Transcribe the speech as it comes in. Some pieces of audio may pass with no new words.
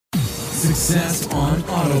Success on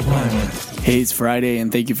Autopilot. Hey, it's Friday,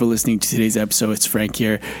 and thank you for listening to today's episode. It's Frank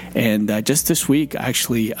here. And just this week,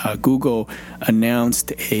 actually, Google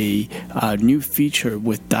announced a new feature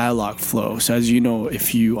with Dialogflow. So as you know,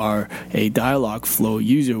 if you are a Dialogflow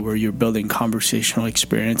user where you're building conversational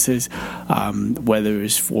experiences, whether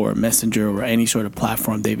it's for Messenger or any sort of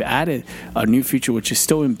platform, they've added a new feature which is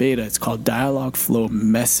still in beta. It's called Dialogflow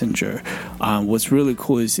Messenger. What's really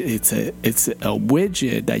cool is it's a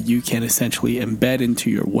widget that you can essentially embed into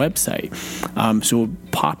your website. So it'll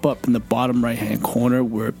pop up in the bottom right-hand corner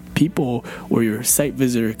where people or your site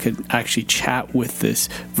visitor could actually chat with this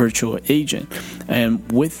virtual agent.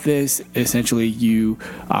 And with this, essentially, you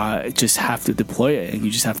just have to deploy it, and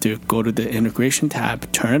you just have to go to the integration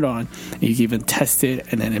tab, turn it on, and you can even test it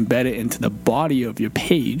and then embed it into the body of your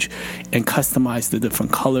page and customize the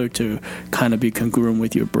different color to kind of be congruent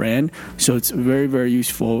with your brand. So it's very, very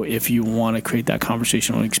useful if you want to create that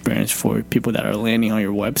conversational experience for people that are landing on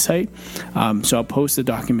your website. So I'll post the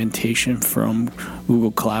documentation from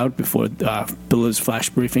Google Cloud before Bill's flash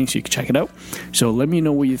briefing, so you can check it out. So let me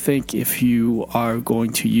know what you think if you are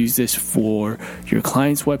going to use this for your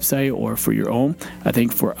client's website or for your own. I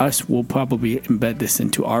think for us, we'll probably embed this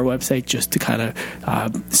into our website just to kind of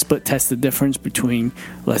split test the difference between,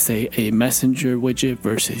 let's say, a Messenger widget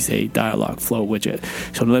versus a Dialogflow widget.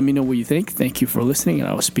 So let me know what you think. Thank you for listening, and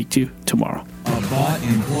I will speak to you tomorrow.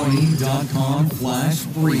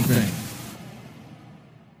 AboutEmployee.com/briefing.